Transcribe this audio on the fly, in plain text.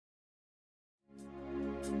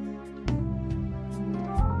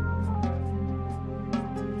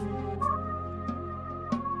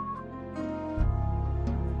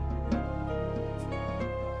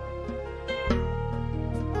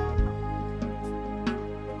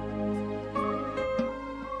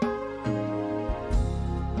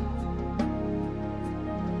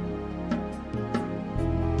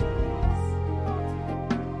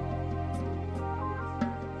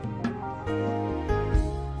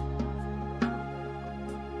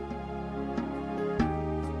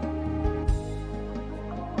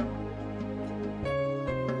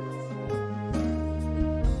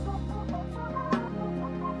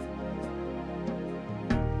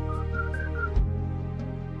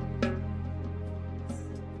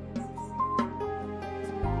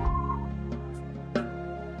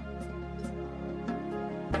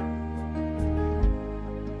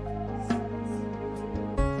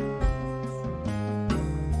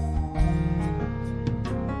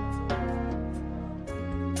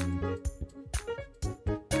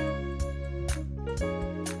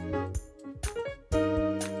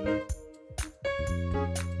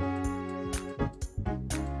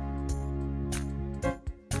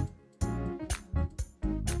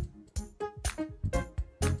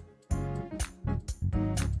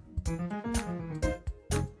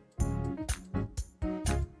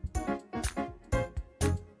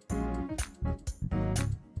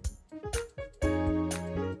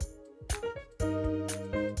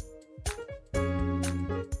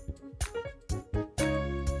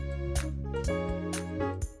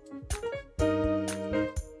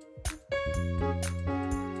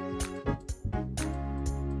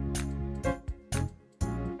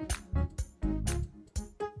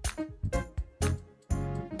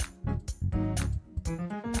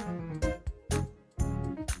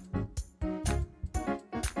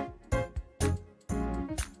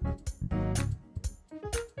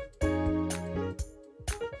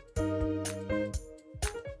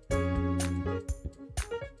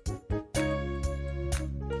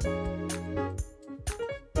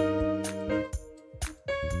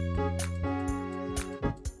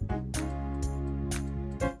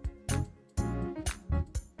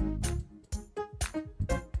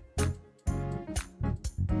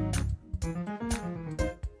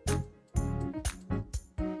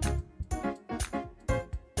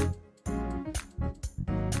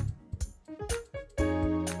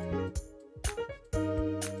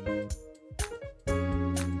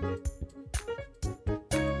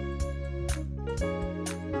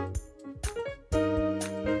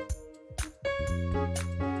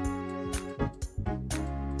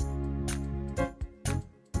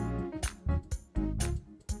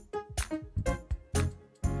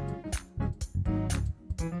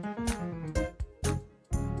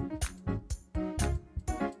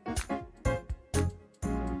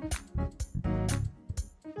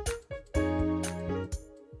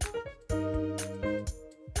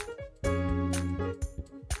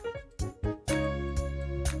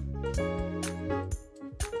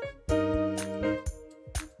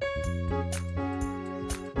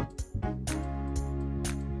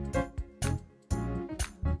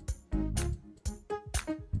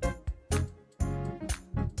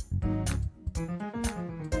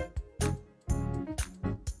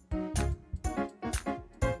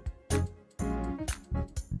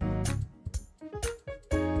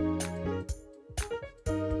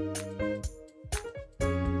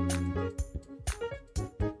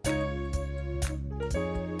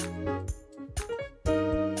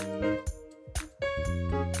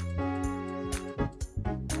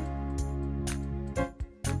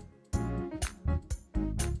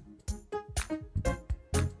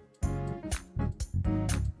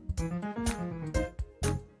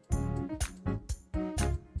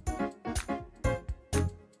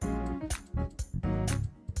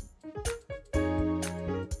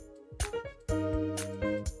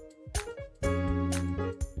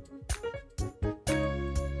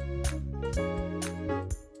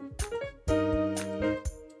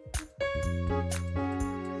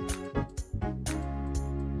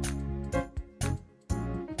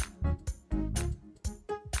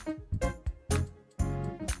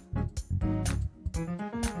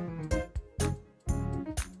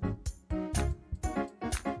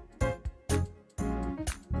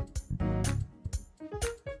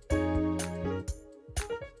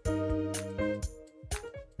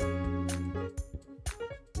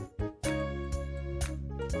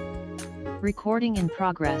Recording in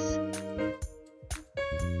progress.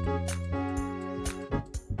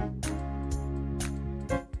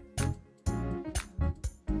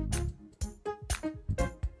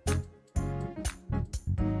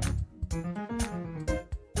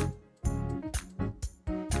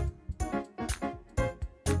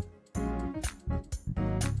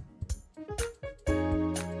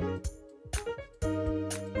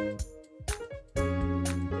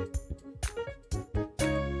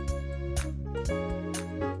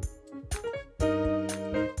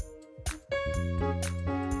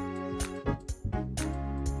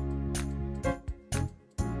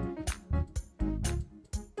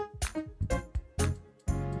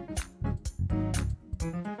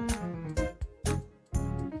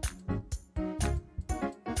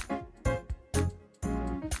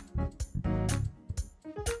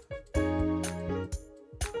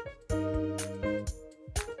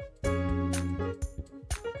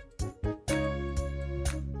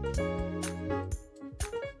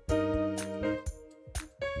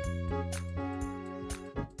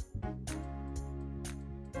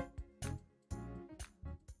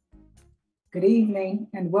 Good evening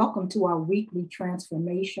and welcome to our weekly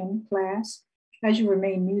transformation class. As you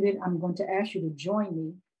remain muted, I'm going to ask you to join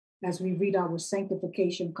me as we read our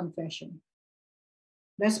sanctification confession.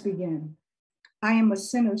 Let's begin. I am a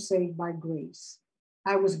sinner saved by grace.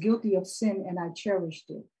 I was guilty of sin and I cherished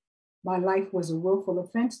it. My life was a willful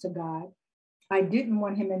offense to God. I didn't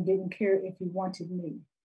want him and didn't care if he wanted me.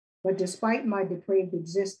 But despite my depraved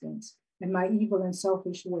existence and my evil and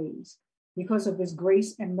selfish ways, because of his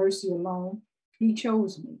grace and mercy alone, he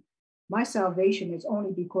chose me. My salvation is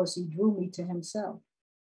only because he drew me to himself.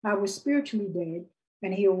 I was spiritually dead,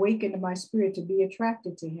 and he awakened my spirit to be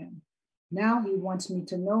attracted to him. Now he wants me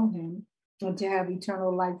to know him and to have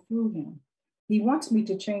eternal life through him. He wants me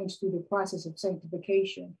to change through the process of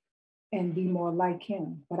sanctification and be more like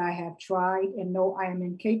him. But I have tried and know I am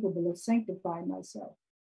incapable of sanctifying myself.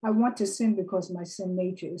 I want to sin because my sin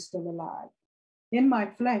nature is still alive. In my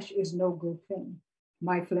flesh is no good thing.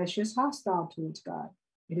 My flesh is hostile towards God.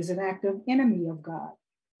 It is an active enemy of God.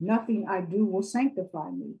 Nothing I do will sanctify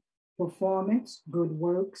me. Performance, good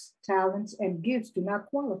works, talents, and gifts do not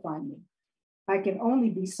qualify me. I can only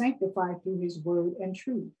be sanctified through his word and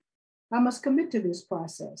truth. I must commit to this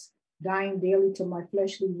process, dying daily to my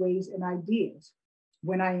fleshly ways and ideas.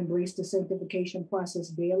 When I embrace the sanctification process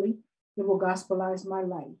daily, it will gospelize my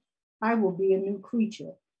life. I will be a new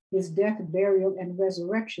creature. His death, burial, and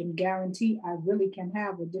resurrection guarantee I really can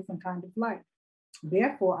have a different kind of life.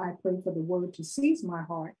 Therefore, I pray for the word to seize my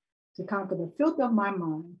heart, to conquer the filth of my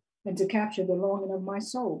mind, and to capture the longing of my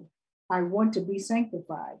soul. I want to be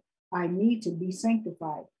sanctified. I need to be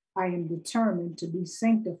sanctified. I am determined to be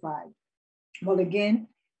sanctified. Well, again,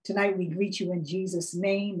 tonight we greet you in Jesus'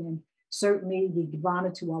 name, and certainly we give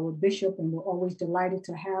honor to our bishop, and we're always delighted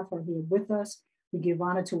to have her here with us. We give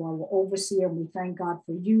honor to our overseer. We thank God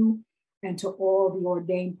for you and to all the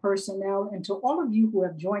ordained personnel and to all of you who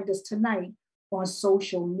have joined us tonight on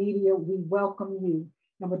social media. We welcome you.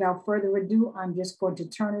 And without further ado, I'm just going to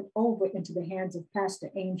turn it over into the hands of Pastor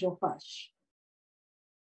Angel Hush.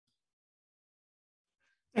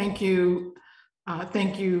 Thank you.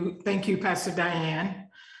 Thank you, Pastor Diane.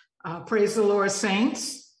 Praise the Lord,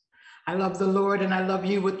 saints. I love the Lord and I love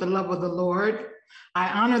you with the love of the Lord. I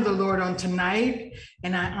honor the Lord on tonight,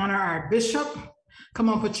 and I honor our bishop. Come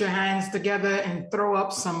on, put your hands together and throw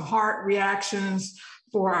up some heart reactions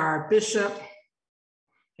for our bishop.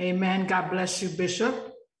 Amen. God bless you,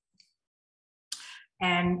 Bishop.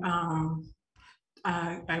 And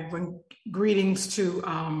I bring greetings to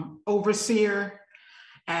overseer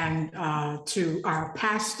and to our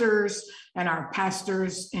pastors and our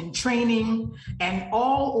pastors in training and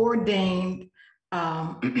all ordained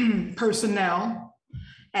personnel,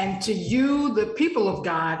 and to you, the people of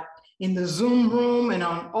God, in the Zoom room and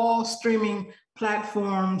on all streaming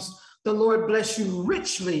platforms. The Lord bless you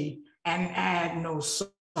richly and add no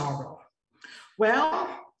sorrow. Well,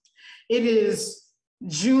 it is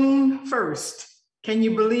June 1st. Can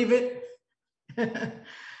you believe it?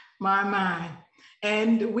 My.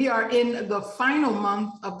 And we are in the final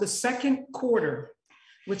month of the second quarter,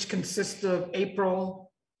 which consists of April,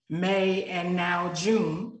 May, and now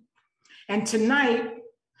June. And tonight,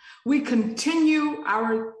 we continue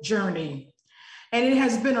our journey, and it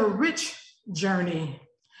has been a rich journey.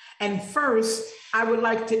 And first, I would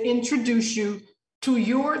like to introduce you to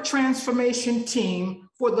your transformation team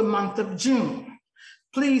for the month of June.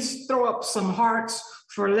 Please throw up some hearts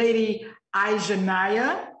for Lady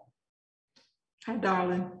Ijanaya. Hi,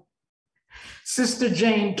 darling. Sister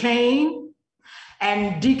Jane Kane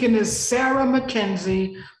and Deaconess Sarah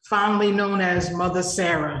McKenzie, fondly known as Mother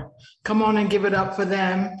Sarah. Come on and give it up for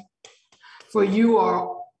them, for you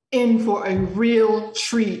are in for a real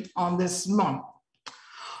treat on this month.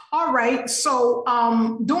 All right, so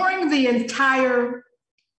during the entire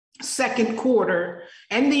second quarter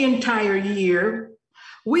and the entire year,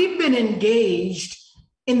 we've been engaged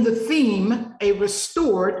in the theme, A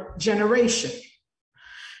Restored Generation.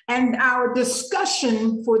 And our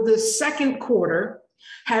discussion for the second quarter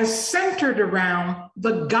has centered around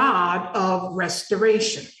the God of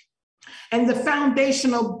restoration. And the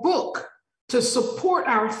foundational book to support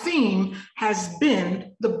our theme has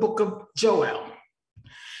been the book of Joel.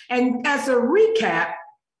 And as a recap,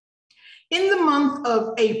 in the month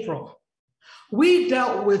of April, we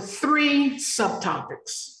dealt with 3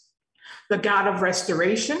 subtopics: the God of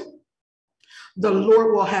restoration, the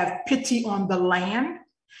Lord will have pity on the land,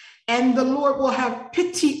 and the Lord will have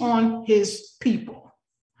pity on his people.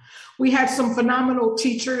 We had some phenomenal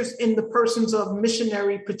teachers in the persons of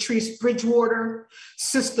missionary Patrice Bridgewater,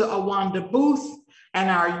 Sister Awanda Booth, and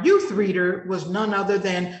our youth reader was none other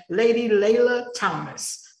than Lady Layla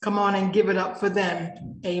Thomas. Come on and give it up for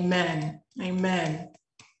them. Amen. Amen.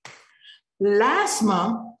 Last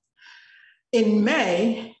month, in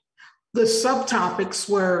May, the subtopics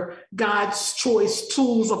were God's choice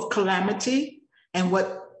tools of calamity and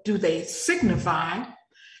what do they signify,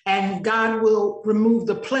 and God will remove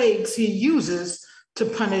the plagues he uses to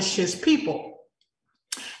punish his people.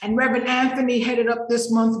 And Reverend Anthony headed up this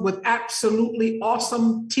month with absolutely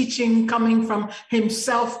awesome teaching coming from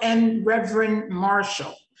himself and Reverend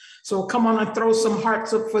Marshall. So come on and throw some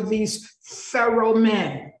hearts up for these thorough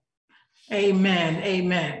men. Amen,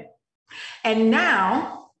 amen. And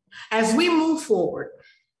now, as we move forward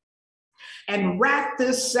and wrap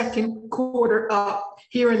this second quarter up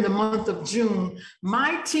here in the month of June,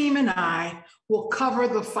 my team and I will cover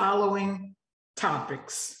the following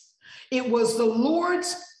topics. It was the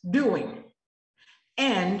Lord's doing,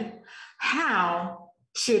 and how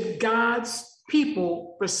should God's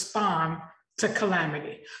people respond to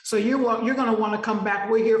calamity? So you're going to want to come back.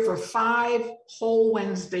 We're here for 5 whole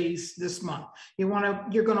Wednesdays this month. You're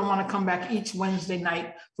going to want to come back each Wednesday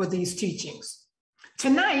night for these teachings.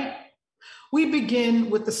 Tonight, we begin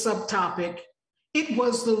with the subtopic, it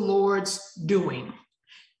was the Lord's doing.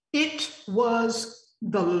 It was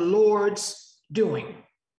the Lord's doing.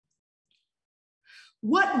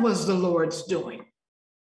 What was the Lord's doing?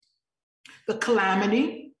 The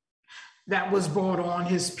calamity that was brought on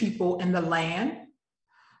his people in the land,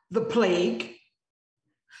 the plague,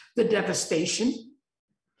 the devastation,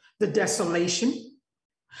 the desolation,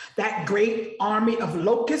 that great army of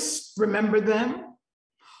locusts, remember them,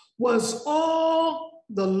 was all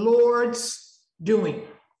the Lord's doing.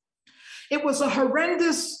 It was a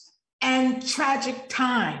horrendous and tragic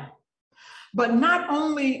time. But not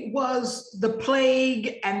only was the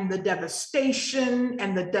plague and the devastation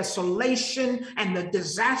and the desolation and the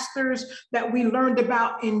disasters that we learned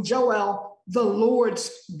about in Joel the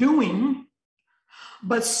Lord's doing,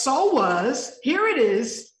 but so was, here it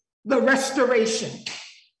is, the restoration.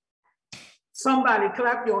 Somebody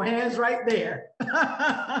clap your hands right there.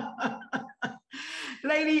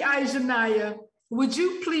 Lady Ajanaya, would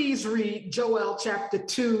you please read Joel chapter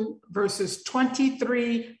 2, verses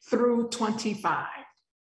 23 through 25?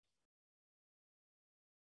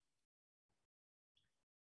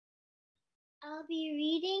 I'll be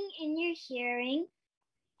reading in your hearing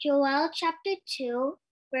Joel chapter 2,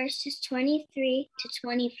 verses 23 to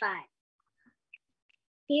 25.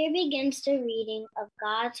 Here begins the reading of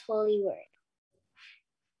God's holy word.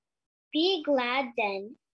 Be glad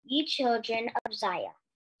then, ye children of Zion,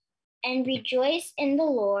 and rejoice in the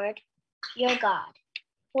Lord your God,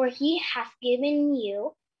 for he hath given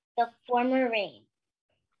you the former rain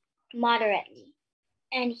moderately,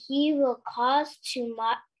 and he will cause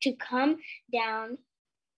to come down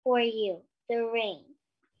for you the rain,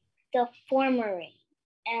 the former rain,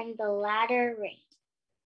 and the latter rain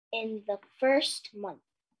in the first month.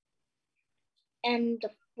 And the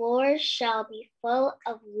floors shall be full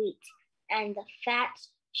of wheat, and the fats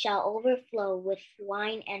shall overflow with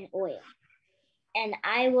wine and oil. And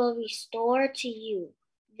I will restore to you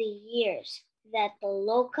the years that the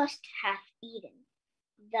locust hath eaten,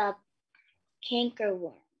 the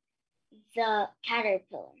cankerworm, the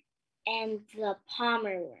caterpillar, and the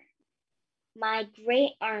palmer worm, my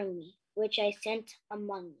great army which I sent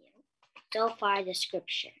among you. So far the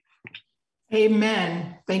scripture.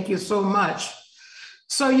 Amen. Thank you so much.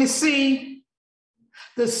 So you see,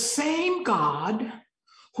 the same God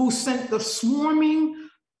who sent the swarming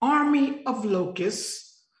army of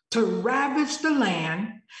locusts to ravage the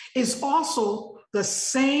land is also the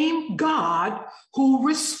same God who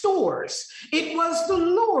restores. It was the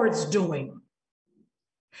Lord's doing.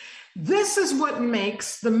 This is what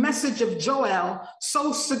makes the message of Joel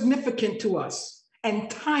so significant to us and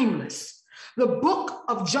timeless. The book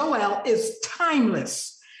of Joel is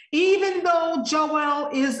timeless. Even though Joel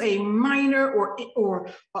is a minor or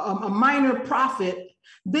a minor prophet,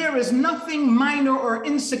 there is nothing minor or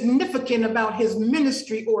insignificant about his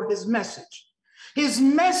ministry or his message. His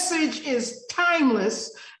message is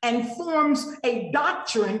timeless and forms a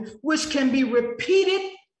doctrine which can be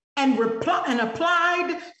repeated and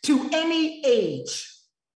applied to any age.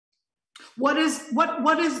 What is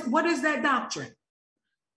that doctrine?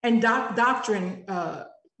 And doctrine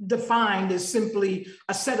defined as simply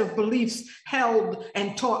a set of beliefs held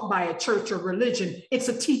and taught by a church or religion. It's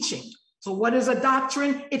a teaching. So what is a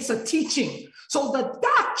doctrine? It's a teaching. So the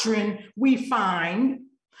doctrine we find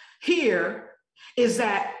here is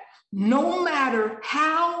that no matter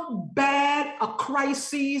how bad a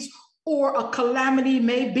crisis or a calamity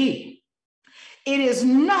may be, it is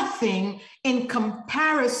nothing in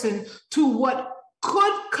comparison to what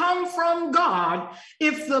could come from God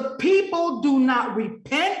if the people do not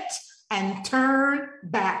repent and turn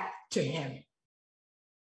back to him.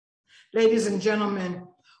 Ladies and gentlemen,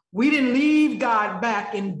 we didn't leave God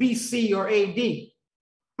back in BC or AD.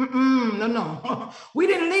 No. We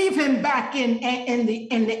didn't leave him back in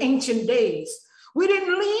the ancient days. We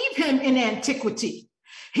didn't leave him in antiquity.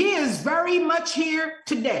 He is very much here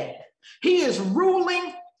today. He is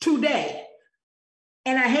ruling today.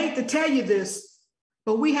 And I hate to tell you this,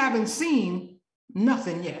 but we haven't seen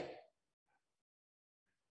nothing yet.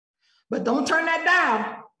 But don't turn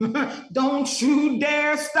that down. Don't you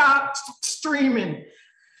dare stop streaming.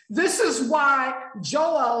 This is why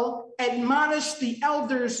Joel admonished the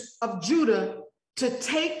elders of Judah to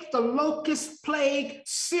take the locust plague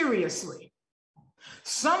seriously.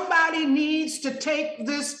 Somebody needs to take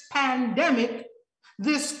this pandemic,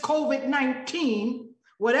 this COVID-19,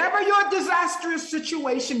 whatever your disastrous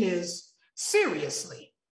situation is,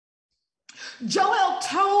 seriously. Joel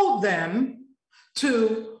told them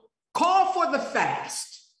to call for the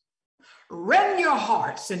fast, rend your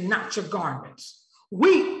hearts and not your garments,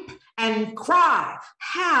 weep and cry,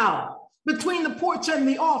 howl between the porch and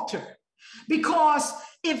the altar. Because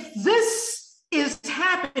if this is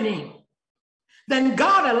happening, then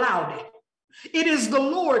God allowed it. It is the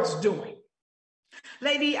Lord's doing.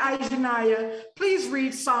 Lady Aijaniah, please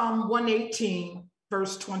read Psalm 118,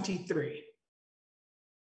 verse 23.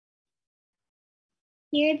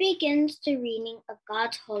 Here begins the reading of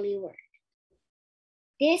God's holy word.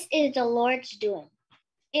 This is the Lord's doing.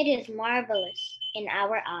 It is marvelous in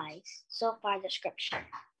our eyes. So far the scripture.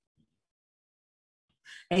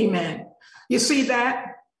 Amen. You see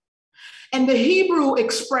that? And the Hebrew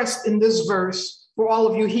expressed in this verse, for all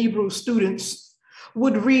of you Hebrew students,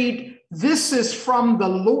 would read, this is from the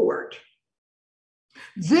Lord.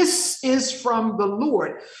 This is from the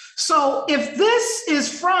Lord. So if this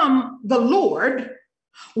is from the Lord,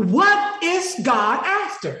 what is God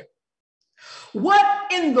after?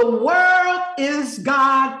 What in the world is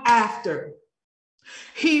God after?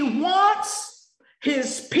 He wants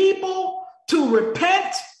his people to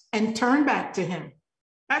repent and turn back to him.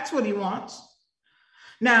 That's what he wants.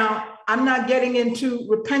 Now, I'm not getting into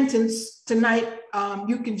repentance tonight.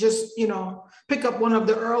 You can just, pick up one of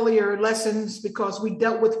the earlier lessons because we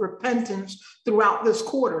dealt with repentance throughout this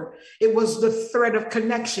quarter. It was the thread of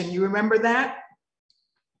connection. You remember that?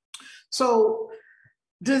 So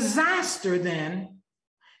disaster then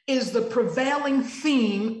is the prevailing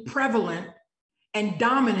theme, prevalent and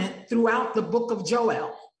dominant throughout the book of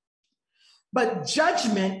Joel. But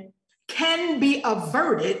judgment can be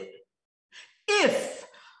averted if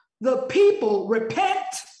the people repent,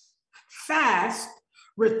 fast,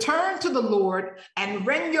 return to the Lord, and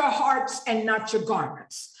rend your hearts and not your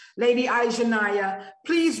garments. Lady Aijaniah,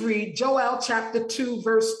 please read Joel chapter 2,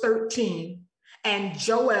 verse 13, and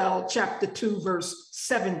Joel chapter 2, verse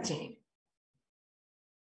 17.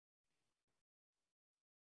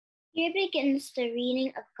 Here begins the reading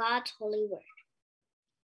of God's holy word.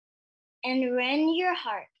 And rend your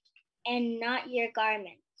heart and not your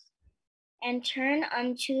garments, and turn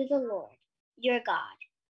unto the Lord your God,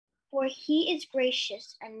 for he is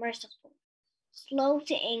gracious and merciful, slow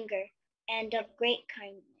to anger, and of great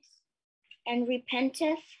kindness, and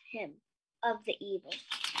repenteth him of the evil.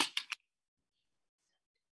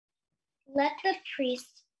 Let the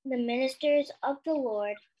priests, the ministers of the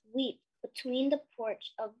Lord, weep between the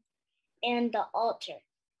porch and the altar,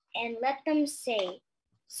 and let them say,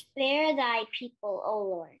 spare thy people, O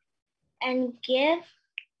Lord, and give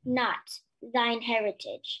not thine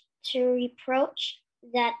heritage to reproach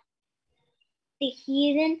that the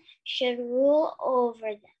heathen should rule over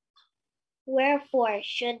them. Wherefore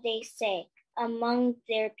should they say among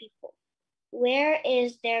their people, where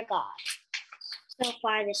is their God? So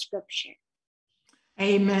far the scripture.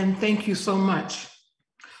 Amen. Thank you so much.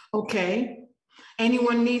 Okay.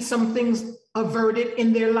 Anyone need some things averted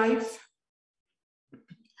in their life?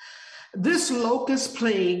 This locust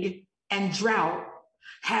plague and drought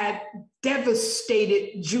had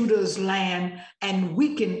devastated Judah's land and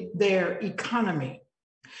weakened their economy.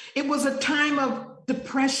 It was a time of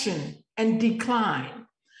depression and decline,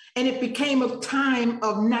 and it became a time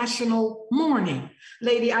of national mourning.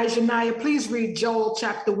 Lady Ajanaya, please read Joel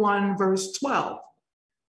chapter 1, verse 12.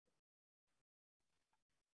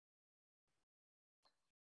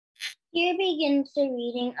 Here begins the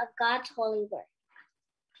reading of God's holy word.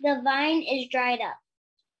 The vine is dried up,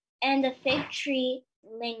 and the fig tree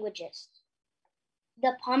languishes.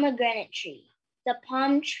 The pomegranate tree, the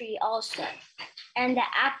palm tree also, and the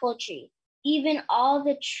apple tree, even all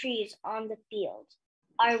the trees on the field,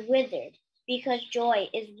 are withered, because joy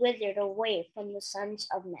is withered away from the sons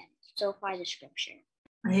of men. So far the scripture.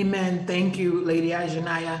 Amen. Thank you, Lady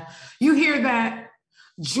Ajanaya. You hear that?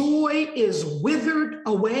 Joy is withered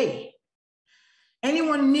away.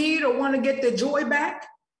 Anyone need or want to get their joy back?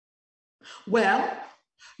 Well,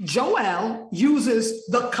 Joel uses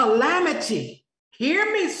the calamity.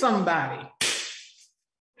 Hear me, somebody.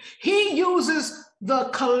 He uses the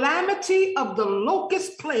calamity of the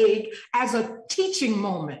locust plague as a teaching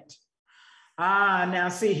moment. Now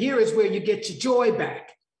see, here is where you get your joy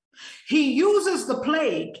back. He uses the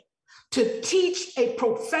plague to teach a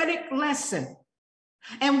prophetic lesson.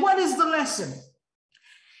 And what is the lesson?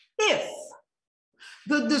 If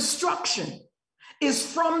the destruction is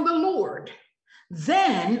from the Lord,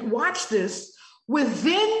 then, watch this,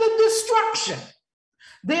 within the destruction,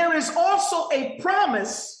 there is also a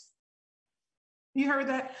promise. You heard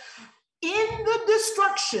that? In the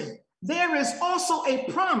destruction, there is also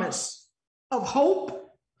a promise of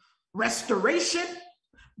hope, restoration,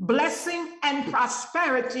 blessing, and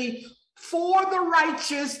prosperity for the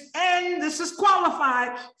righteous, and this is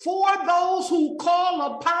qualified, for those who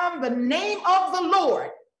call upon the name of the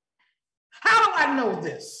Lord. How do I know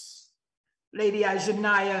this? Lady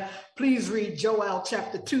Ajanaya, please read Joel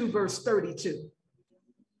chapter 2, verse 32.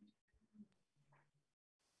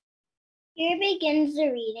 Here begins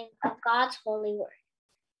the reading of God's holy word.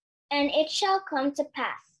 And it shall come to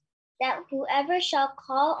pass that whoever shall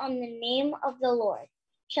call on the name of the Lord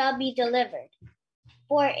shall be delivered.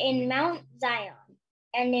 For in Mount Zion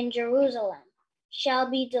and in Jerusalem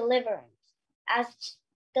shall be deliverance, as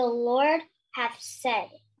the Lord hath said,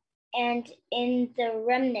 and in the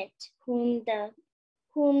remnant whom the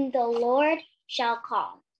Lord shall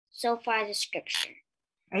call. So far the scripture.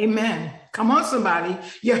 Amen. Come on, somebody.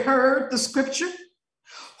 You heard the scripture?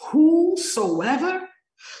 Whosoever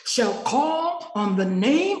shall call on the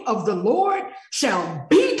name of the Lord shall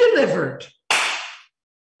be delivered.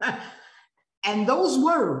 And those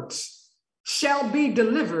words, shall be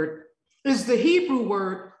delivered, is the Hebrew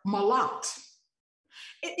word malat.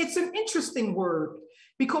 It's an interesting word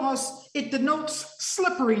because it denotes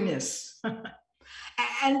slipperiness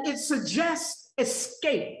and it suggests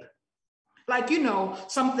escape. Like,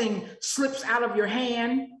 something slips out of your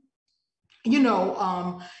hand.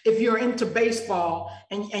 If you're into baseball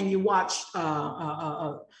and you watch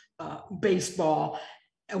baseball,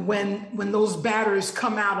 when those batters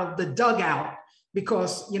come out of the dugout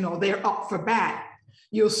because, they're up for bat,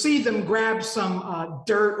 you'll see them grab some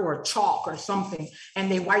dirt or chalk or something,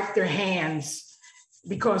 and they wipe their hands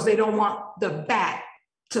because they don't want the bat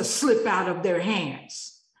to slip out of their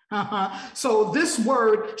hands. So this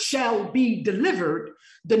word shall be delivered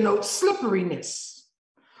denotes slipperiness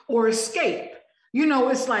or escape.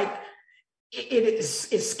 It's like it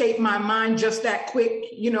escaped my mind just that quick.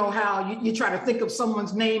 How you try to think of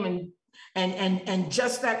someone's name and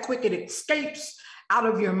just that quick it escapes out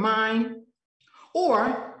of your mind.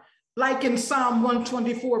 Or like in Psalm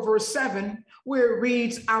 124 verse 7, where it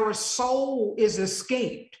reads, our soul is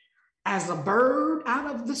escaped as a bird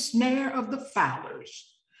out of the snare of the fowlers.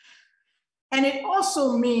 And it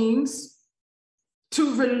also means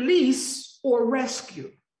to release or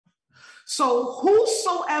rescue. So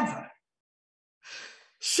whosoever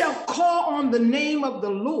shall call on the name of the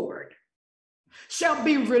Lord shall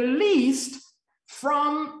be released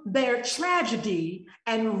from their tragedy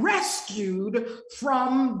and rescued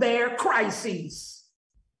from their crises.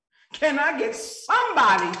 Can I get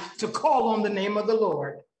somebody to call on the name of the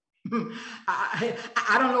Lord?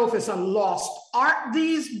 I don't know if it's a lost art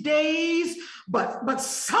these days, but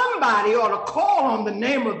somebody ought to call on the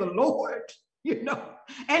name of the Lord. You know,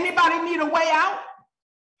 anybody need a way out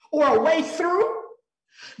or a way through?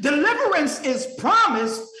 Deliverance is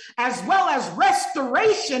promised as well as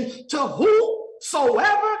restoration to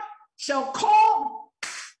whosoever shall call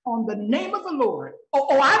on the name of the Lord.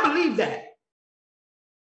 Oh, I believe that.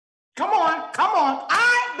 Come on.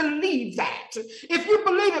 I believe that. If you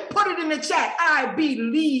believe it, put it in the chat. I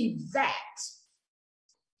believe that.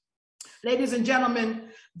 Ladies and gentlemen,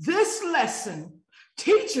 this lesson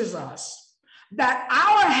teaches us that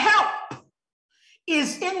our help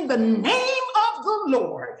is in the name of the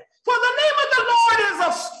Lord. For the name of the Lord is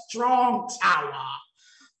a strong tower.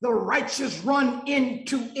 The righteous run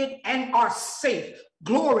into it and are safe.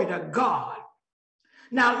 Glory to God.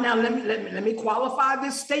 Now let me qualify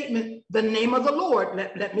this statement, the name of the Lord.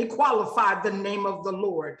 Let me qualify the name of the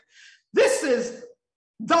Lord. This is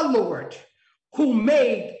the Lord who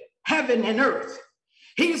made heaven and earth.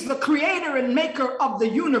 He's the creator and maker of the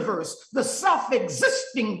universe, the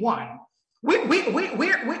self-existing one. We're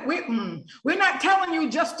not telling you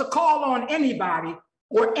just to call on anybody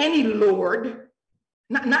or any Lord,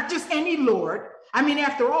 not just any Lord. I mean,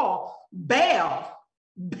 after all, Baal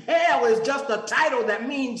is just a title that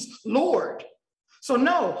means Lord. So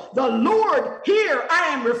no, the Lord here I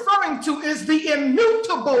am referring to is the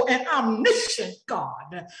immutable and omniscient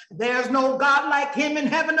God. There's no God like him in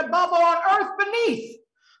heaven above or on earth beneath.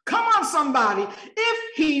 Come on, somebody.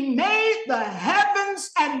 If he made the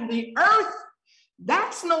heavens and the earth,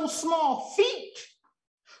 that's no small feat.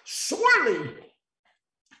 Surely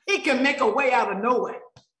he can make a way out of nowhere.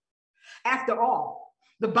 After all,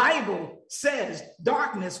 the Bible says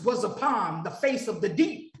darkness was upon the face of the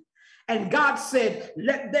deep. And God said,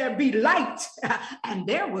 let there be light. And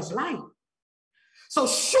there was light. So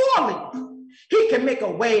surely he can make a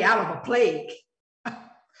way out of a plague.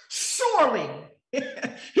 Surely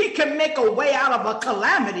he can make a way out of a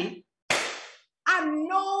calamity. I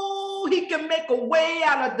know he can make a way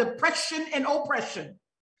out of depression and oppression.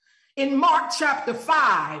 In Mark chapter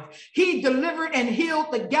 5, he delivered and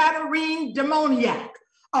healed the Gadarene demoniac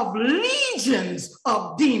of legions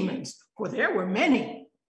of demons, for there were many.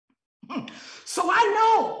 So I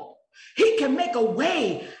know he can make a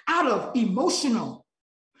way out of emotional,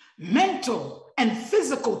 mental, and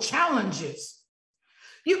physical challenges.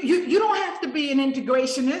 You don't have to be an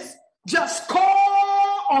integrationist. Just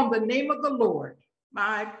call on the name of the Lord.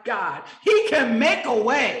 My God, he can make a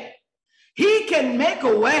way. He can make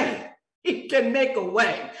a way. He can make a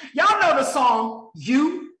way. Y'all know the song,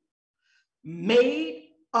 You Made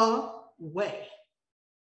a Way.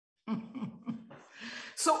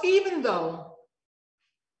 So even though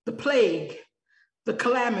the plague, the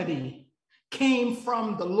calamity came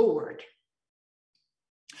from the Lord,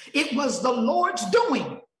 it was the Lord's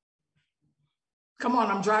doing. Come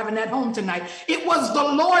on, I'm driving that home tonight. It was the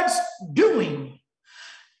Lord's doing.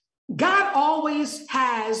 God always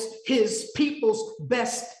has his people's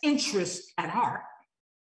best interests at heart.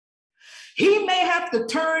 He may have to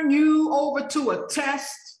turn you over to a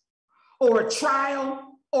test or a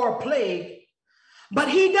trial or a plague, but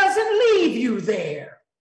he doesn't leave you there.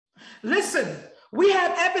 Listen, we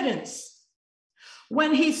have evidence.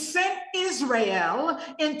 When he sent Israel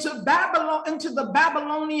into Babylon, into the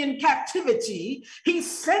Babylonian captivity, he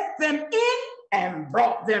sent them in and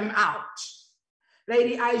brought them out.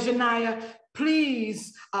 Lady Aijaniah,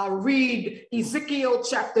 please read Ezekiel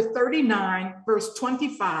chapter 39, verse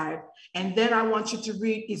 25, and then I want you to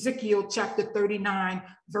read Ezekiel chapter 39,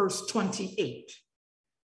 verse 28.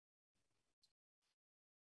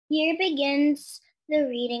 Here begins the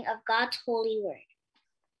reading of God's holy word.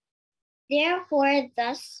 Therefore,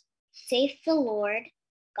 thus saith the Lord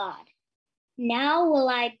God, now will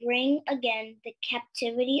I bring again the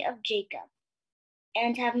captivity of Jacob,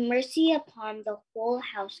 and have mercy upon the whole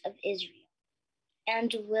house of Israel,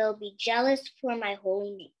 and will be jealous for my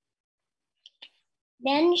holy name.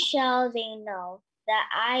 Then shall they know that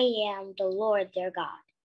I am the Lord their God,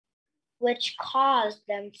 which caused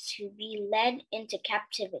them to be led into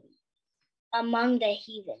captivity among the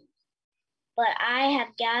heathens. But I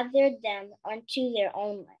have gathered them unto their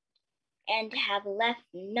own land, and have left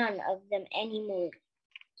none of them any more.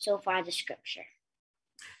 So far the scripture.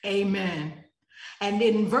 Amen. And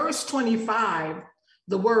in verse 25,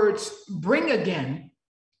 the words bring again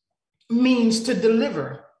means to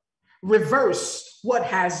deliver, reverse what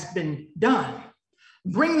has been done.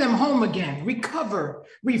 Bring them home again, recover,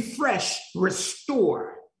 refresh,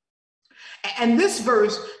 restore. And this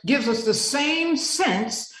verse gives us the same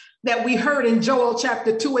sense that we heard in Joel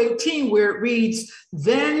chapter 2:18, where it reads,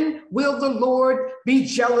 "Then will the Lord be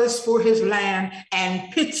jealous for his land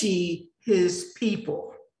and pity his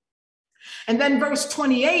people." And then verse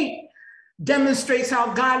 28 demonstrates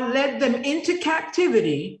how God led them into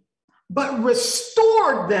captivity, but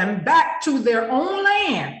restored them back to their own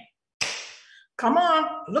land. Come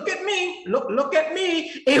on, look at me, look at me.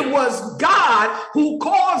 It was God who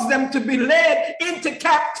caused them to be led into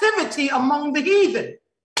captivity among the heathen.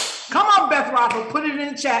 Come on, Beth Rafa, put it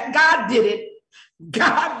in the chat. God did it.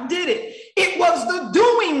 God did it. It was the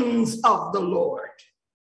doings of the Lord.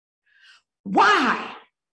 Why?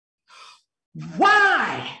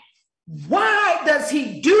 Why? Why does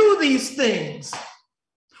he do these things?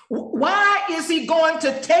 Why is he going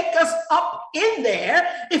to take us up in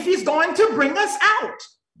there if he's going to bring us out?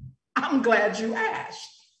 I'm glad you asked.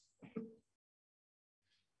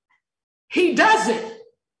 He does it.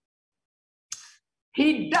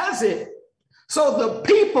 He does it so the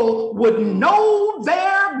people would know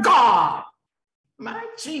their God. My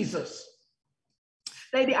Jesus.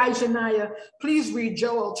 Lady Aishanaya, please read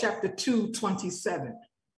Joel chapter 2:27.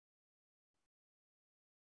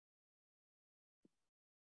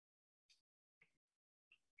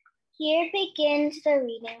 Here begins the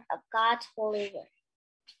reading of God's holy word.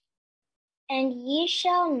 And ye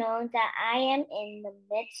shall know that I am in the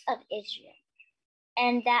midst of Israel,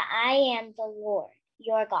 and that I am the Lord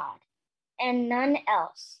your God, and none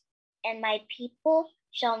else, and my people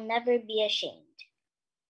shall never be ashamed.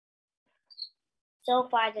 So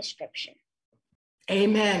far the scripture.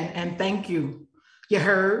 Amen, and thank you. You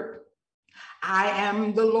heard? I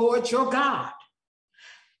am the Lord your God,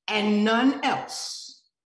 and none else.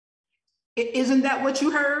 Isn't that what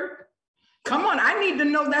you heard? Come on, I need to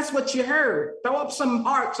know that's what you heard. Throw up some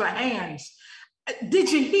hearts or hands.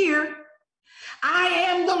 Did you hear? I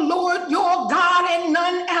am the Lord your God and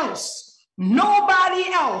none else.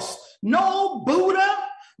 Nobody else. No Buddha,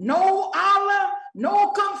 no Allah,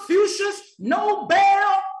 no Confucius, no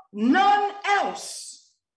Baal, none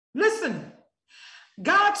else. Listen,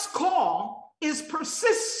 God's call is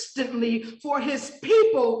persistently for his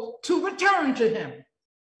people to return to him.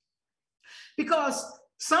 Because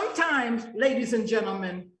sometimes, ladies and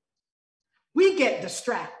gentlemen, we get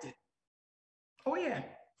distracted. Oh yeah,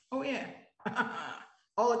 oh yeah.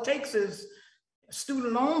 All it takes is a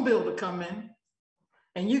student loan bill to come in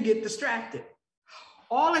and you get distracted.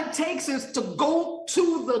 All it takes is to go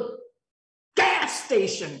to the gas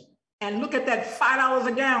station and look at that $5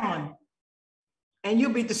 a gallon and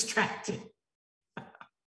you'll be distracted.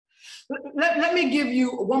 Let me give you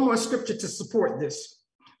one more scripture to support this.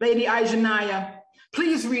 Lady Aishanaya,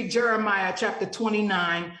 please read Jeremiah chapter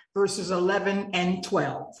 29, verses 11 and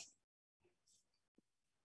 12.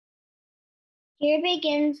 Here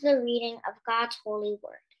begins the reading of God's holy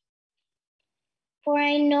word. For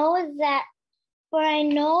I know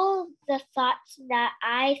the thoughts that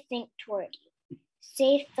I think toward you,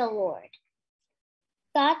 saith the Lord,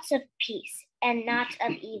 thoughts of peace and not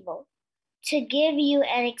of evil, to give you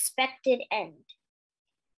an expected end.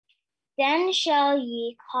 Then shall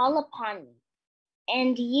ye call upon me,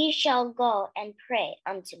 and ye shall go and pray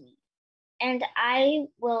unto me, and I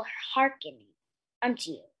will hearken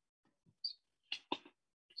unto you.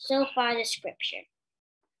 So far the scripture.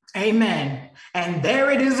 Amen. And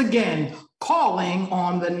there it is again, calling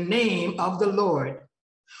on the name of the Lord.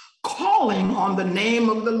 Calling on the name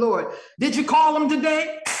of the Lord. Did you call him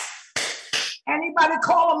today? Anybody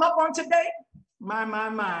call him up on today?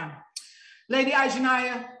 My. Lady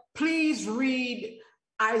Aishanaya, please read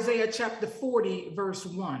Isaiah chapter 40, verse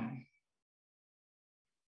 1.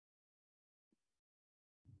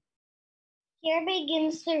 Here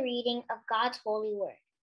begins the reading of God's holy word.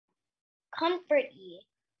 Comfort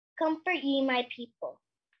ye my people,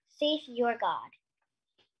 saith your God.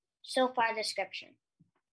 So far the scripture.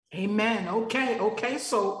 Amen. Okay.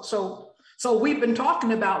 So we've been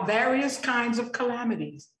talking about various kinds of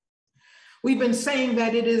calamities. We've been saying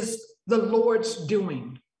that it is the Lord's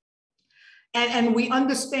doing. And we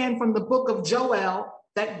understand from the book of Joel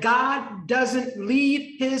that God doesn't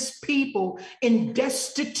leave his people in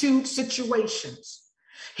destitute situations.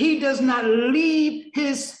 He does not leave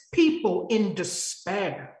his people in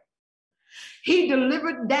despair. He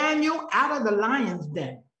delivered Daniel out of the lion's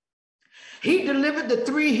den. He delivered the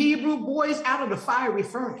 3 Hebrew boys out of the fiery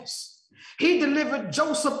furnace. He delivered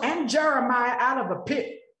Joseph and Jeremiah out of a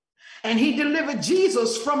pit. And he delivered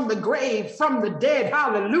Jesus from the grave, from the dead.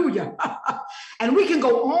 Hallelujah. And we can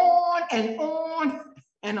go on and on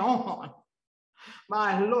and on.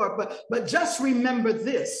 My Lord. But just remember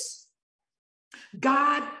this.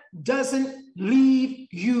 God doesn't leave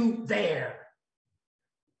you there.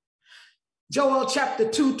 Joel chapter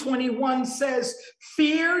 2:21 says,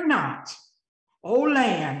 "Fear not, O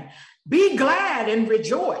land, be glad and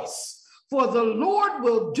rejoice, for the Lord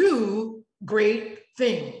will do great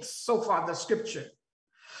things." So far, the scripture.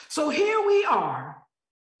 So here we are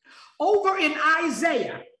over in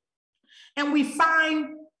Isaiah, and we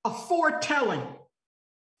find a foretelling.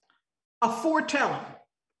 A foretelling.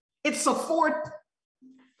 It's a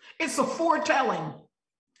foretelling.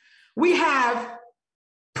 We have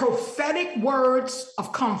prophetic words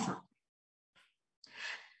of comfort.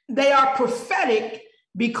 They are prophetic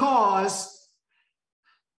because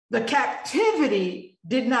the captivity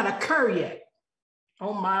did not occur yet.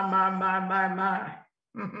 Oh, my.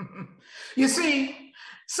 You see,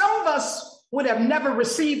 some of us would have never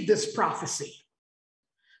received this prophecy,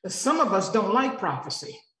 but some of us don't like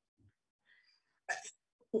prophecy.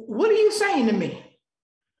 What are you saying to me?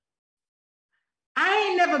 I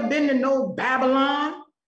ain't never been to no Babylon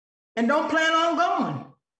and don't plan on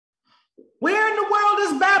going. Where in the world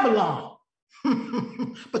is Babylon?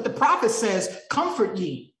 But the prophet says, "Comfort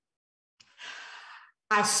ye.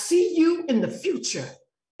 I see you in the future,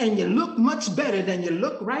 and you look much better than you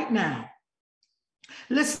look right now."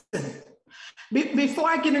 Listen, before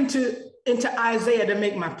I get into Isaiah to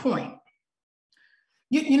make my point,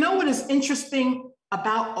 you know what is interesting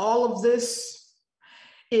about all of this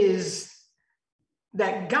is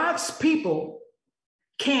that God's people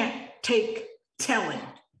can't take telling.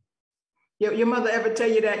 Your mother ever tell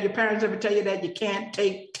you that? Your parents ever tell you that you can't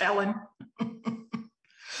take telling?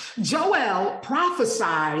 Joel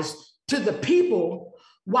prophesies to the people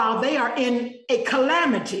while they are in a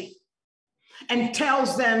calamity and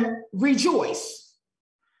tells them, "Rejoice."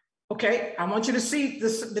 Okay, I want you to see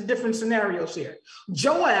the different scenarios here.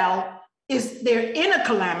 Joel they're in a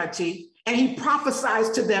calamity, and he prophesies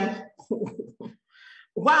to them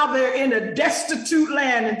while they're in a destitute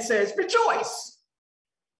land and says, "Rejoice."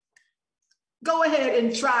 Go ahead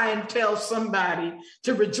and try and tell somebody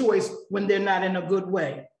to rejoice when they're not in a good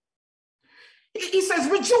way. He says,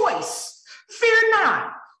 "Rejoice, fear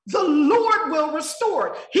not, the Lord will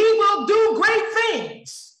restore. He will do great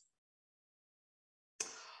things."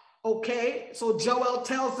 Okay, so Joel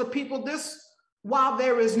tells the people this while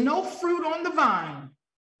there is no fruit on the vine.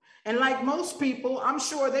 And like most people, I'm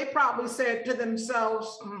sure they probably said to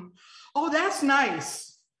themselves, "Oh, that's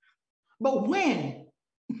nice. But when?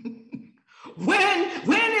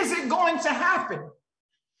 When is it going to happen?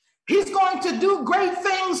 He's going to do great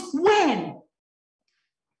things when?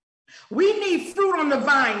 We need fruit on the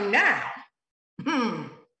vine now."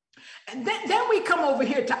 And then we come over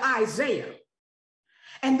here to Isaiah,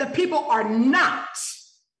 and the people are not.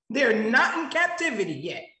 They're not in captivity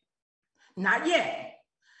yet. Not yet.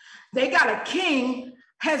 They got a king,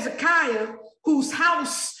 Hezekiah, whose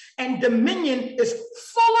house and dominion is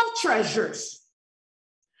full of treasures.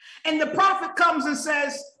 And the prophet comes and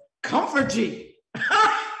says, "Comfort ye."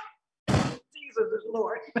 Jesus is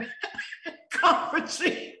Lord. Comfort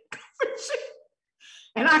ye. Comfort ye.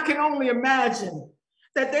 And I can only imagine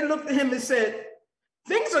that they looked at him and said,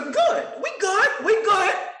 "Things are good. We good. We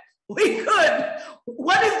good. We good.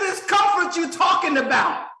 What is this comfort you talking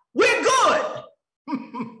about? We're good."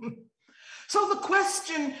 So the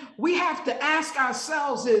question we have to ask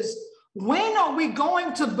ourselves is, when are we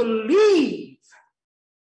going to believe?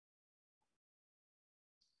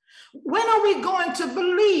 When are we going to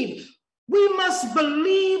believe? We must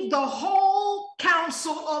believe the whole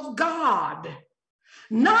counsel of God,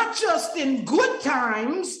 not just in good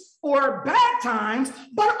times or bad times,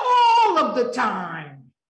 but all of the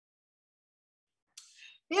time.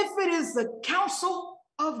 If it is the counsel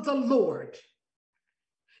of the Lord,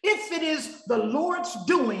 if it is the Lord's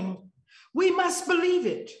doing, we must believe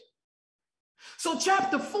it. So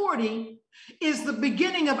chapter 40 is the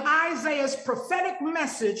beginning of Isaiah's prophetic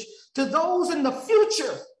message to those in the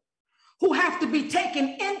future who have to be taken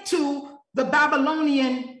into the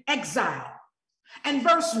Babylonian exile. And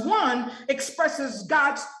verse 1 expresses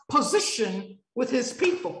God's position with his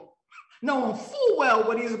people, knowing full well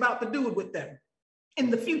what he's about to do with them in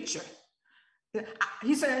the future.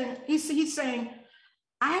 He's saying,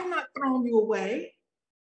 "I have not thrown you away.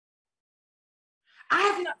 I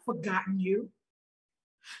have not forgotten you.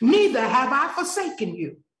 Neither have I forsaken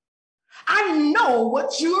you. I know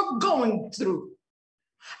what you're going through.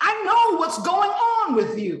 I know what's going on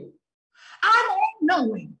with you. I'm all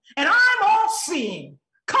knowing and I'm all seeing.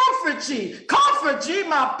 Comfort ye,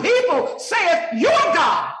 my people, saith your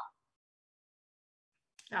God."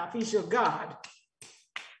 Now, if he's your God,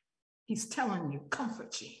 he's telling you,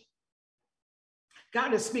 comfort ye.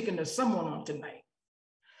 God is speaking to someone on tonight.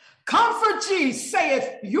 Comfort ye,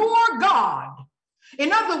 saith your God.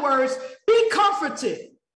 In other words, be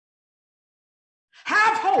comforted.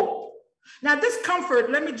 Have hope. Now, this comfort,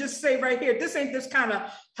 let me just say right here, this ain't this kind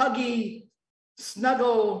of huggy,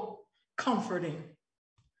 snuggle comforting.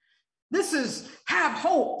 This is have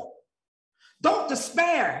hope. Don't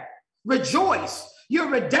despair. Rejoice. Your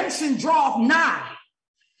redemption draweth nigh.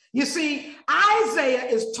 You see, Isaiah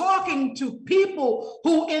is talking to people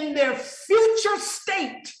who in their future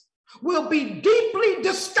state will be deeply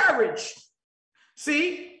discouraged.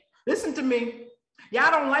 See, listen to me.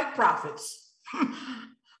 Y'all don't like prophets.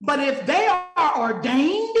 But if they are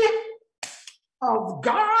ordained of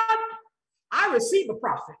God, I receive a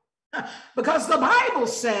prophet. Because the Bible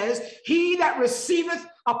says, he that receiveth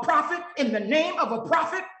a prophet in the name of a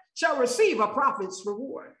prophet shall receive a prophet's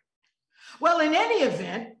reward. Well, in any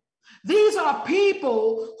event, these are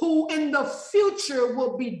people who in the future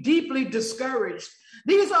will be deeply discouraged.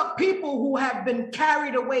 These are people who have been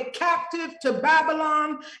carried away captive to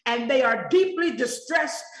Babylon, and they are deeply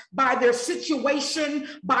distressed by their situation,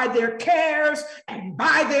 by their cares, and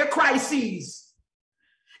by their crises.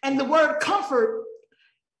 And the word comfort,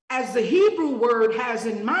 as the Hebrew word has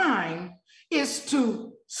in mind, is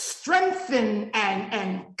to strengthen and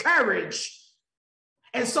encourage.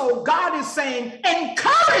 And so God is saying,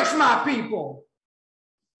 encourage my people.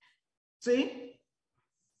 See?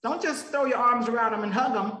 Don't just throw your arms around them and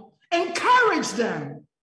hug them. Encourage them.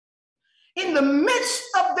 In the midst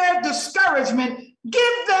of their discouragement,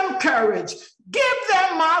 give them courage. Give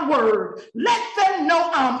them my word. Let them know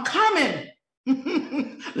I'm coming. Let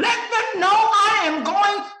them know I am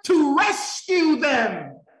going to rescue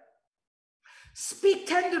them. Speak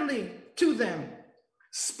tenderly to them.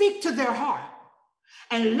 Speak to their heart.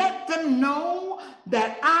 And let them know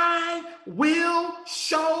that I will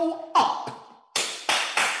show up.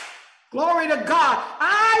 Glory to God.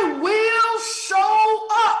 I will show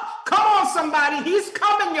up. Come on, somebody. He's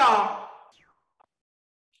coming, y'all.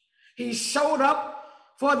 He showed up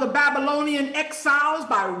for the Babylonian exiles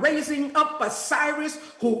by raising up a Cyrus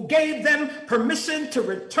who gave them permission to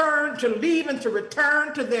return, to leave and to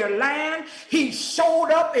return to their land. He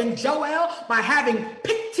showed up in Joel by having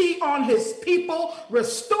pity on his people,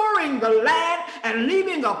 restoring the land and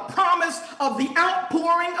leaving a promise of the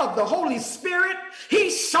outpouring of the Holy Spirit.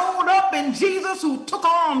 He showed up in Jesus, who took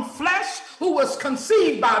on flesh, who was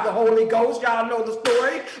conceived by the Holy Ghost. Y'all know the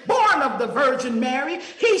story. Born of the Virgin Mary.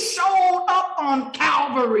 He showed up on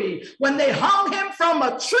Calvary when they hung him from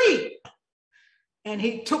a tree. And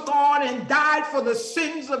he took on and died for the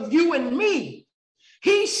sins of you and me.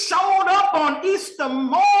 He showed up on Easter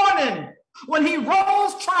morning when he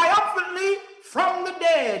rose triumphantly from the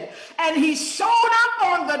dead. And he showed up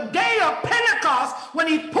on the day of Pentecost when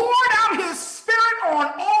he poured out his Spirit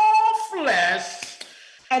on all flesh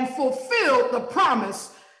and fulfilled the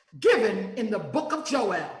promise given in the book of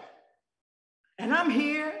Joel. And I'm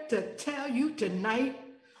here to tell you tonight,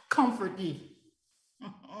 comfort ye.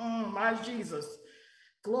 My Jesus.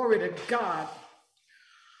 Glory to God.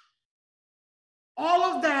 All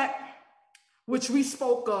of that which we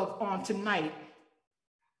spoke of on tonight,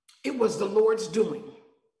 it was the Lord's doing.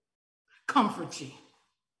 Comfort ye.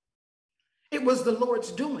 It was the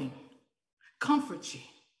Lord's doing. Comfort ye.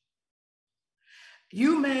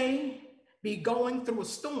 You may be going through a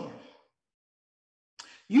storm.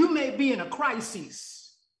 You may be in a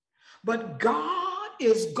crisis, but God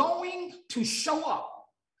is going to show up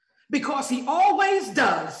because he always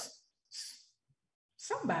does.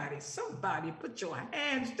 Somebody put your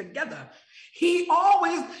hands together. He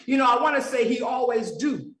always, I want to say he always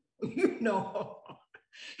do.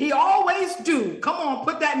 He always do. Come on,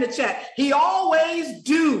 put that in the chat. He always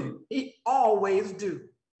do. He always do.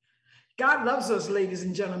 God loves us, ladies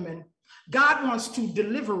and gentlemen. God wants to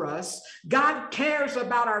deliver us. God cares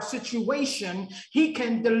about our situation. He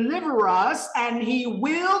can deliver us and he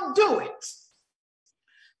will do it.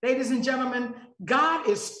 Ladies and gentlemen, God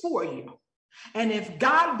is for you. And if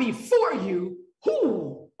God be for you,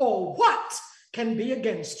 who or what can be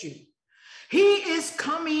against you? He is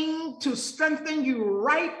coming to strengthen you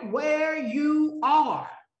right where you are,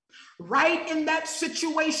 right in that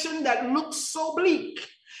situation that looks so bleak.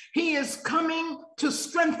 He is coming to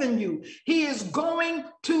strengthen you. He is going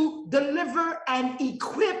to deliver and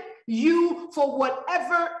equip you for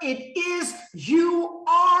whatever it is you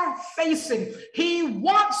are facing. He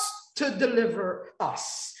wants to deliver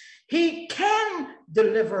us. He can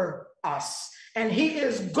deliver us, and he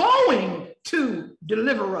is going to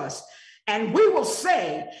deliver us. And we will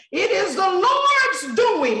say, it is the Lord's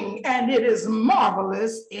doing, and it is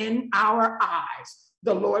marvelous in our eyes.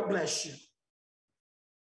 The Lord bless you.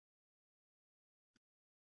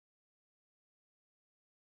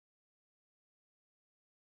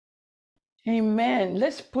 Amen.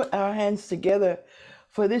 Let's put our hands together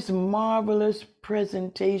for this marvelous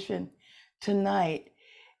presentation tonight.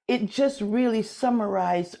 It just really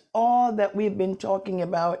summarized all that we've been talking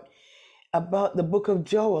about the book of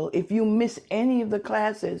Joel. If you miss any of the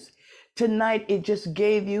classes, tonight it just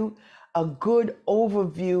gave you a good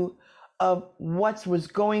overview of what was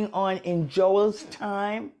going on in Joel's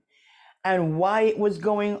time and why it was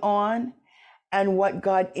going on and what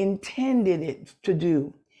God intended it to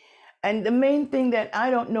do. And the main thing that I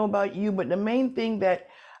don't know about you, but the main thing that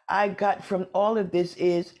I got from all of this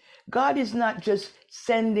is God is not just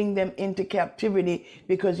sending them into captivity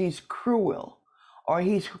because he's cruel or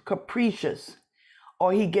he's capricious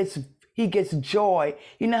or he gets joy.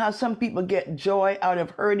 You know how some people get joy out of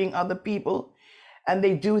hurting other people and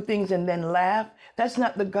they do things and then laugh? That's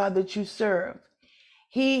not the God that you serve.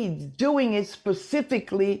 He's doing it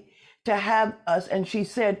specifically to have us, and she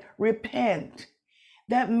said, repent.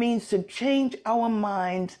 That means to change our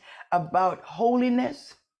minds about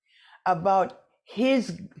holiness, about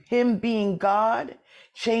him being God,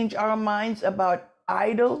 change our minds about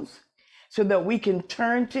idols so that we can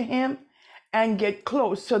turn to him and get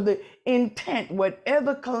close. So the intent,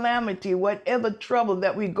 whatever calamity, whatever trouble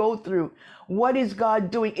that we go through, what is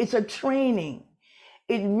God doing? It's a training.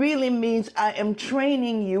 It really means I am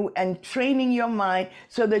training you and training your mind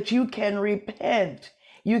so that you can repent.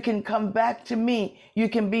 You can come back to me. You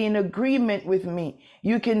can be in agreement with me.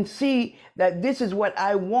 You can see that this is what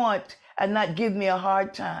I want and not give me a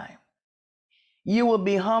hard time. You will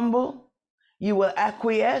be humble. You will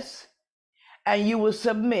acquiesce and you will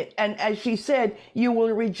submit. And as she said, you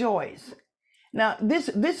will rejoice. Now, this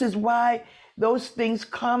is why those things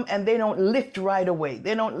come and they don't lift right away.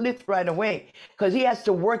 They don't lift right away because he has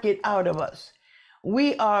to work it out of us.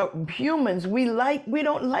 We are humans. We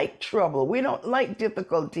don't like trouble. We don't like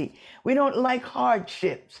difficulty. We don't like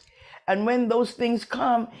hardships. And when those things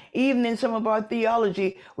come, even in some of our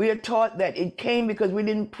theology, we are taught that it came because we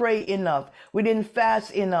didn't pray enough. We didn't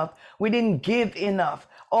fast enough. We didn't give enough.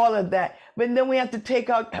 All of that. But then we have to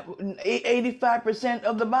take out 85%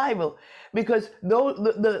 of the Bible because those,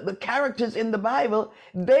 the characters in the Bible,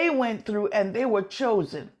 they went through and they were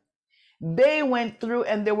chosen. They went through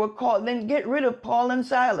and they were called. Then get rid of Paul and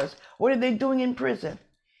Silas. What are they doing in prison?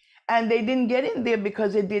 And they didn't get in there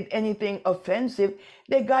because they did anything offensive.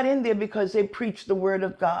 They got in there because they preached the word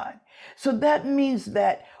of God. So that means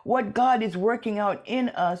that what God is working out in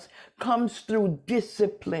us comes through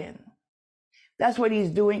discipline. That's what he's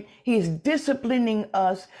doing. He's disciplining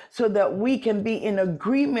us so that we can be in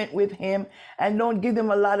agreement with him and don't give him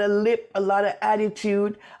a lot of lip, a lot of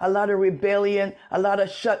attitude, a lot of rebellion, a lot of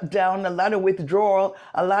shutdown, a lot of withdrawal,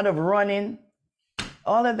 a lot of running,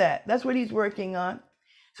 all of that. That's what he's working on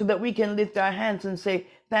so that we can lift our hands and say,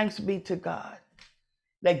 thanks be to God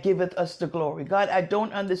that giveth us the glory. God, I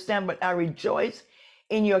don't understand, but I rejoice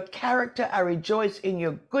in your character. I rejoice in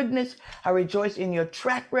your goodness. I rejoice in your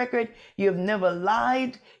track record. You've never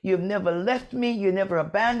lied. You've never left me. You never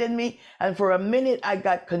abandoned me. And for a minute, I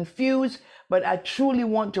got confused, but I truly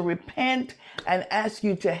want to repent and ask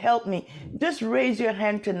you to help me. Just raise your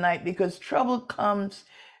hand tonight because trouble comes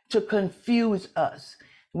to confuse us.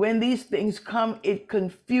 When these things come, it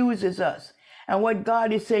confuses us. And what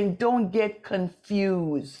God is saying, don't get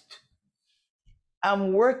confused.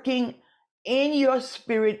 I'm working in your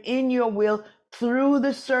spirit, in your will, through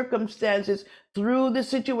the circumstances, through the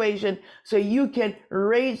situation, so you can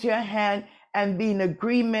raise your hand and be in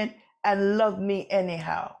agreement and love me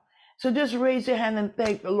anyhow. So just raise your hand and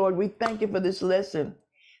thank the Lord. We thank you for this lesson.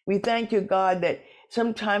 We thank you, God, that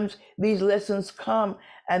sometimes these lessons come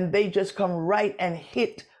and they just come right and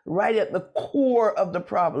hit right at the core of the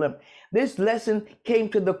problem. This lesson came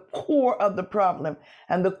to the core of the problem.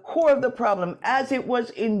 And the core of the problem, as it was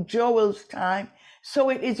in Joel's time, so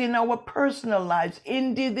it is in our personal lives,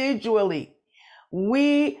 individually.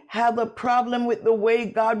 We have a problem with the way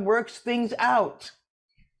God works things out.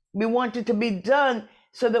 We want it to be done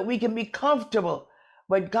so that we can be comfortable.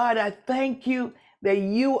 But God, I thank you that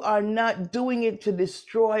you are not doing it to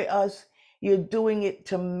destroy us. You're doing it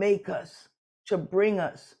to make us, to bring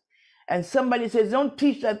us. And somebody says, don't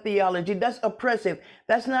teach that theology. That's oppressive.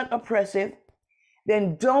 That's not oppressive.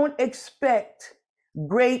 Then don't expect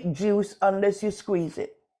grape juice unless you squeeze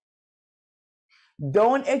it.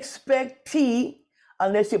 Don't expect tea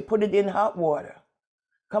unless you put it in hot water.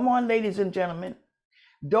 Come on, ladies and gentlemen.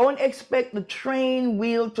 Don't expect the train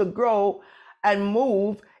wheel to grow and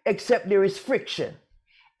move except there is friction.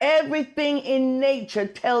 Everything in nature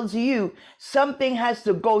tells you something has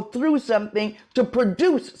to go through something to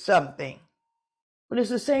produce something. But it's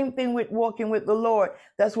the same thing with walking with the Lord.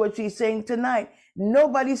 That's what she's saying tonight.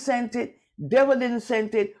 Nobody sent it. Devil didn't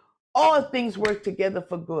send it. All things work together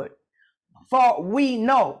for good. For we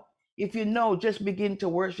know. If you know, just begin to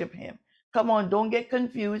worship him. Come on, don't get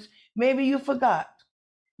confused. Maybe you forgot,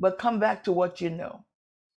 but come back to what you know.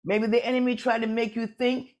 Maybe the enemy tried to make you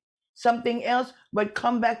think something else, but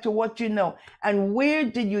come back to what you know. And where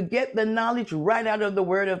did you get the knowledge? Right out of the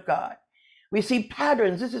word of God. We see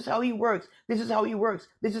patterns. This is how he works. This is how he works.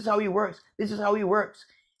 This is how he works. This is how he works.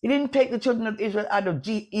 He didn't take the children of Israel out of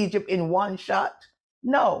Egypt in one shot.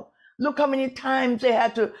 No. Look how many times they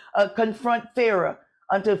had to confront Pharaoh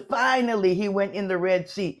until finally he went in the Red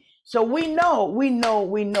Sea. So we know.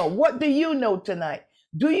 What do you know tonight?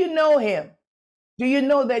 Do you know him? Do you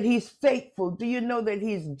know that he's faithful? Do you know that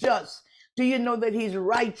he's just? Do you know that he's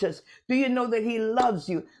righteous? Do you know that he loves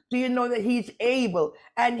you? Do you know that he's able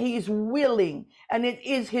and he's willing and it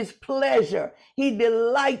is his pleasure? He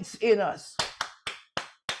delights in us.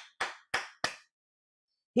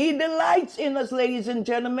 He delights in us, ladies and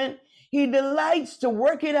gentlemen. He delights to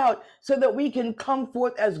work it out so that we can come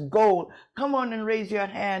forth as gold. Come on and raise your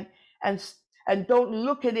hand and don't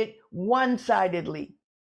look at it one-sidedly.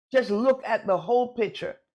 Just look at the whole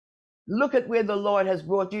picture. Look at where the Lord has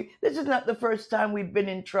brought you. This is not the first time we've been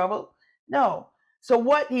in trouble. No. So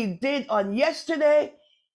what he did on yesterday,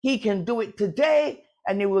 he can do it today,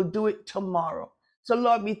 and he will do it tomorrow. So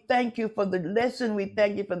Lord, we thank you for the lesson. We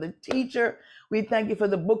thank you for the teacher. We thank you for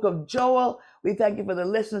the book of Joel. We thank you for the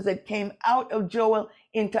lessons that came out of Joel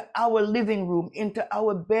into our living room, into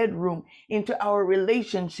our bedroom, into our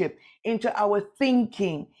relationship, into our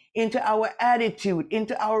thinking, into our attitude,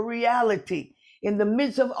 into our reality. In the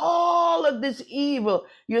midst of all of this evil,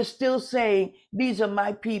 you're still saying, these are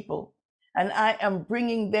my people, and I am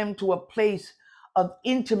bringing them to a place of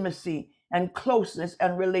intimacy and closeness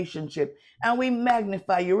and relationship. And we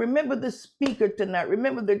magnify you. Remember the speaker tonight.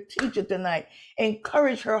 Remember the teacher tonight.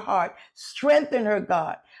 Encourage her heart. Strengthen her,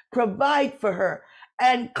 God. Provide for her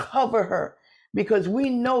and cover her. Because we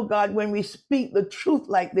know, God, when we speak the truth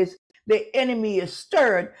like this, the enemy is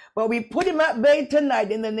stirred. But we put him at bay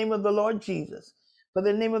tonight in the name of the Lord Jesus. For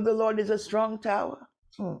the name of the Lord is a strong tower.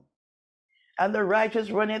 And the righteous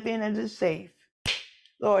runneth in and is safe.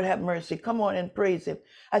 Lord, have mercy. Come on and praise him.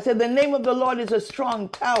 I said, the name of the Lord is a strong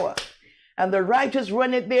tower, and the righteous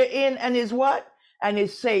runneth therein and is what? And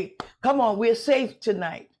is safe. Come on, we're safe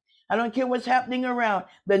tonight. I don't care what's happening around.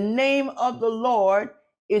 The name of the Lord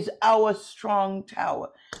is our strong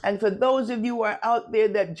tower. And for those of you who are out there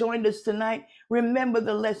that joined us tonight, remember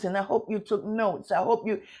the lesson. I hope you took notes. I hope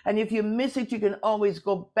you, and if you miss it, you can always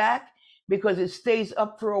go back because it stays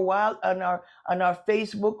up for a while on our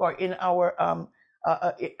Facebook or in our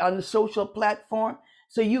on the social platform.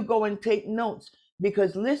 So you go and take notes,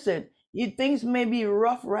 because listen, things may be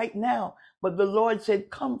rough right now, but the Lord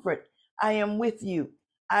said, comfort, I am with you.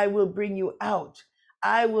 I will bring you out.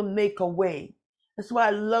 I will make a way. That's why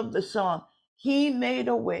I love the song. He made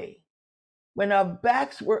a way when our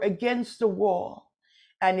backs were against the wall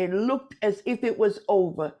and it looked as if it was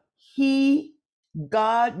over.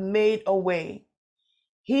 God made a way.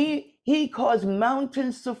 He caused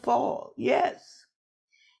mountains to fall. Yes.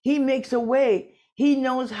 He makes a way. He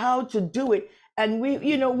knows how to do it. And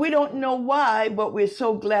we don't know why, but we're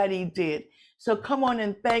so glad he did. So come on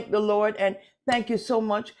and thank the Lord, and thank you so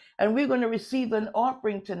much. And we're going to receive an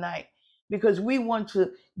offering tonight because we want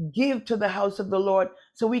to give to the house of the Lord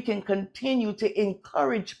so we can continue to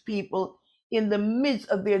encourage people in the midst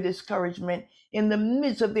of their discouragement, in the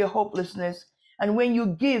midst of their hopelessness. And when you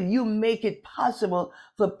give, you make it possible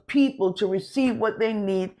for people to receive what they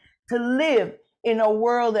need to live in a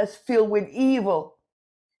world that's filled with evil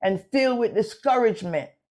and filled with discouragement,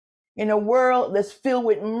 in a world that's filled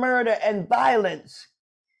with murder and violence.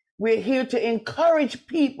 We're here to encourage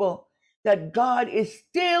people that God is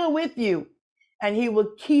still with you and he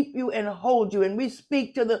will keep you and hold you. And we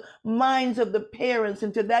speak to the minds of the parents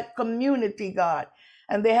and to that community, God.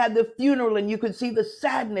 And they had the funeral and you could see the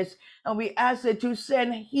sadness. And we ask that you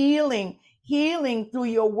send healing through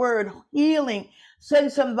your word, healing.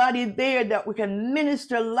 Send somebody there that we can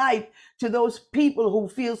minister life to those people who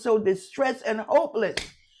feel so distressed and hopeless.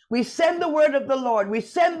 We send the word of the Lord. We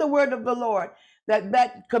send the word of the Lord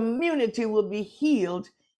that community will be healed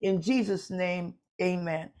in Jesus' name.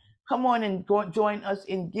 Amen. Come on and join us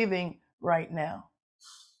in giving right now.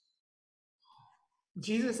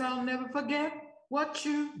 Jesus, I'll never forget what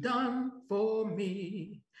you've done for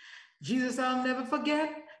me. Jesus, I'll never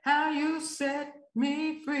forget how you set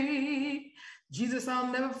me free. Jesus,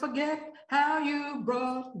 I'll never forget how you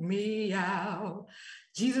brought me out.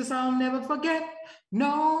 Jesus, I'll never forget,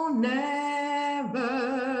 no, never.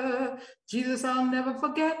 Jesus, I'll never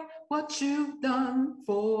forget what you've done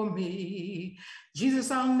for me. Jesus,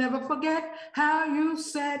 I'll never forget how you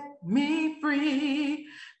set me free.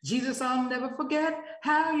 Jesus, I'll never forget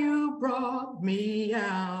how you brought me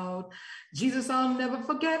out. Jesus, I'll never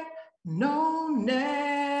forget, no,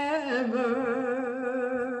 never.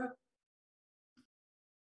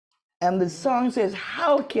 And the song says,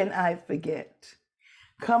 how can I forget?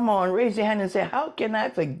 Come on, raise your hand and say, how can I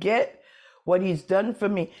forget what he's done for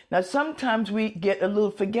me? Now, sometimes we get a little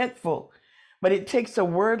forgetful, but it takes a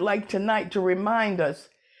word like tonight to remind us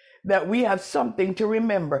that we have something to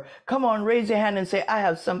remember. Come on, raise your hand and say, I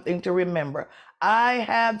have something to remember. I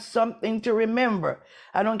have something to remember.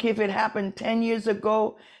 I don't care if it happened 10 years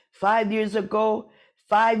ago, 5 years ago,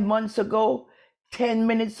 5 months ago, 10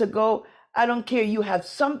 minutes ago. I don't care. You have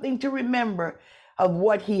something to remember of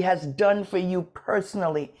what he has done for you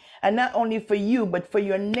personally. And not only for you, but for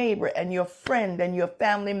your neighbor and your friend and your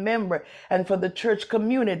family member and for the church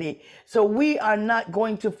community. So we are not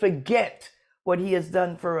going to forget what he has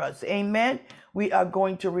done for us. Amen. We are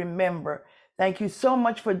going to remember. Thank you so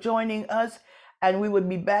much for joining us. And we will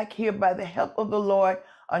be back here by the help of the Lord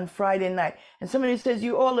on Friday night. And somebody says,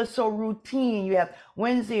 you all are so routine. You have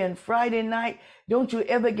Wednesday and Friday night. Don't you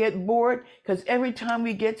ever get bored? Because every time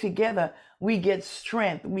we get together, we get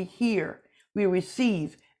strength. We hear, we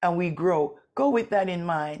receive, and we grow. Go with that in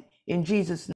mind. In Jesus' name.